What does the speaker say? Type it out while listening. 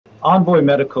Envoy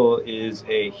Medical is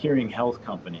a hearing health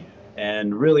company.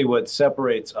 And really, what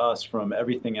separates us from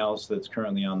everything else that's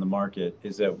currently on the market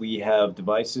is that we have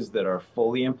devices that are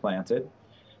fully implanted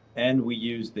and we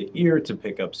use the ear to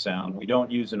pick up sound. We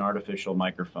don't use an artificial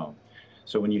microphone.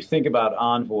 So when you think about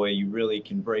Envoy, you really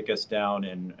can break us down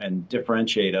and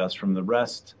differentiate us from the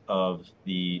rest of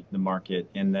the market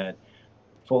in that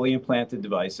fully implanted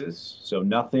devices. So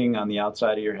nothing on the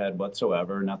outside of your head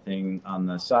whatsoever, nothing on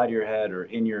the side of your head or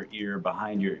in your ear,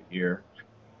 behind your ear.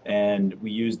 And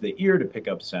we use the ear to pick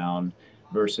up sound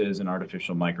versus an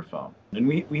artificial microphone. And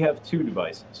we have two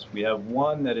devices. We have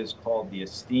one that is called the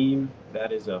Esteem.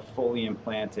 That is a fully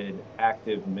implanted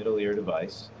active middle ear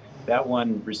device. That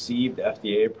one received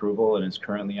FDA approval and is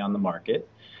currently on the market.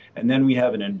 And then we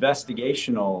have an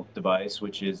investigational device,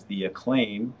 which is the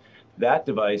Acclaim. That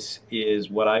device is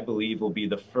what I believe will be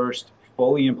the first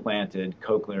fully implanted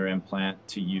cochlear implant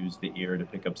to use the ear to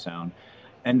pick up sound.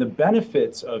 And the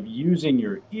benefits of using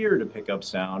your ear to pick up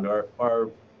sound are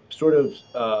sort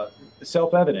of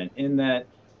self-evident in that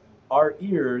our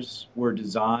ears were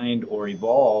designed or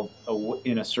evolved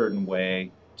in a certain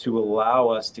way to allow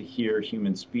us to hear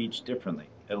human speech differently.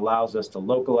 It allows us to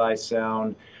localize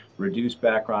sound, reduce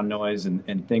background noise,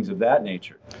 and things of that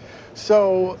nature.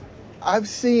 So I've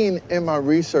seen in my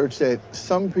research that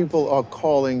some people are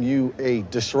calling you a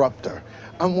disruptor.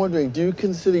 I'm wondering, do you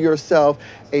consider yourself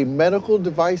a medical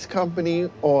device company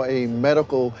or a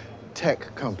medical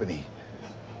tech company?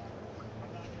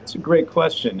 It's a great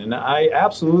question, and I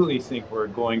absolutely think we're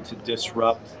going to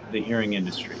disrupt the hearing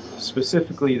industry,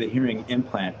 specifically the hearing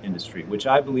implant industry, which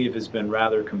I believe has been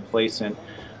rather complacent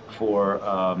for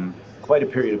quite a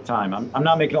period of time. I'm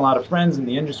not making a lot of friends in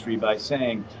the industry by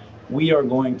saying we are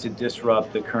going to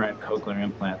disrupt the current cochlear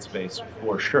implant space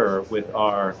for sure with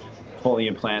our fully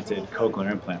implanted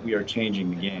cochlear implant. We are changing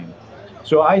the game.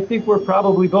 So I think we're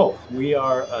probably both. We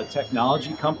are a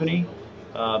technology company.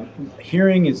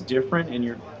 Hearing is different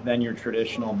than your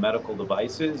traditional medical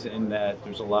devices in that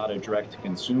there's a lot of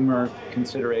direct-to-consumer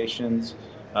considerations.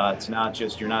 You're not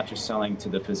just selling to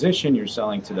the physician, you're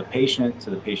selling to the patient, to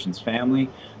the patient's family.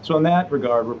 So in that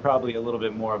regard, we're probably a little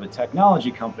bit more of a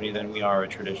technology company than we are a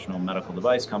traditional medical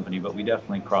device company, but we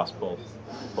definitely cross both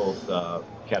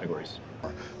categories.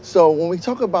 So when we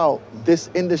talk about this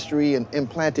industry and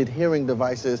implanted hearing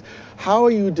devices, how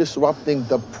are you disrupting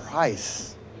the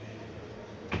price?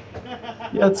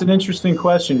 Yeah, it's an interesting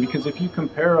question because if you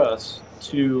compare us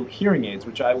to hearing aids,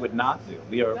 which I would not do,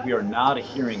 we are not a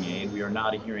hearing aid. We are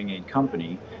not a hearing aid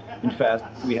company. In fact,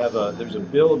 there's a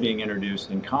bill being introduced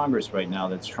in Congress right now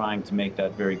that's trying to make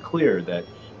that very clear that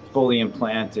fully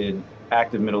implanted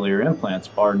active middle ear implants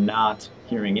are not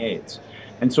hearing aids.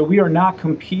 And so we are not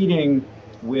competing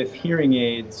with hearing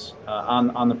aids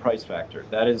on the price factor.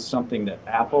 That is something that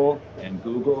Apple and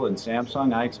Google and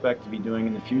Samsung I expect to be doing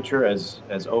in the future as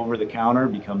over-the-counter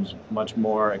becomes much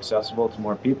more accessible to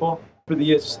more people. For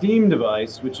the Esteem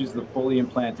device, which is the fully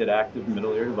implanted active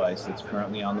middle ear device that's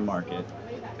currently on the market,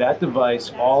 that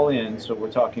device all in, so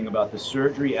we're talking about the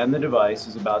surgery and the device,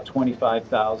 is about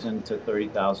 $25,000 to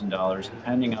 $30,000,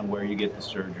 depending on where you get the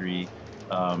surgery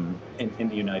in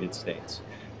the United States.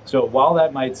 So while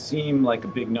that might seem like a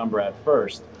big number at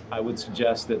first, I would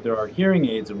suggest that there are hearing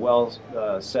aids.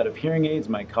 A set of hearing aids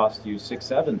might cost you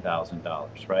 $6,000,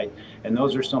 $7,000, right? And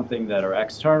those are something that are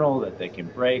external, that they can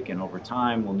break, and over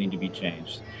time will need to be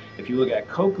changed. If you look at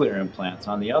cochlear implants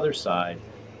on the other side,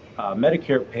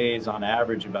 Medicare pays on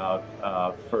average about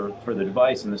for the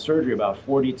device and the surgery about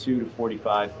 $42,000 to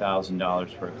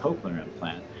 $45,000 for a cochlear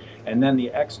implant. And then the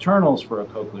externals for a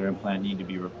cochlear implant need to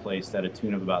be replaced at a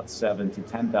tune of about $7,000 to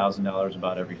 $10,000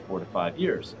 about every 4 to 5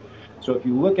 years. So if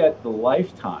you look at the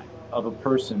lifetime of a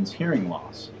person's hearing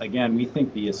loss, again, we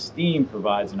think the Esteem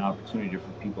provides an opportunity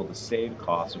for people to save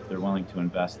costs if they're willing to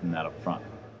invest in that up front.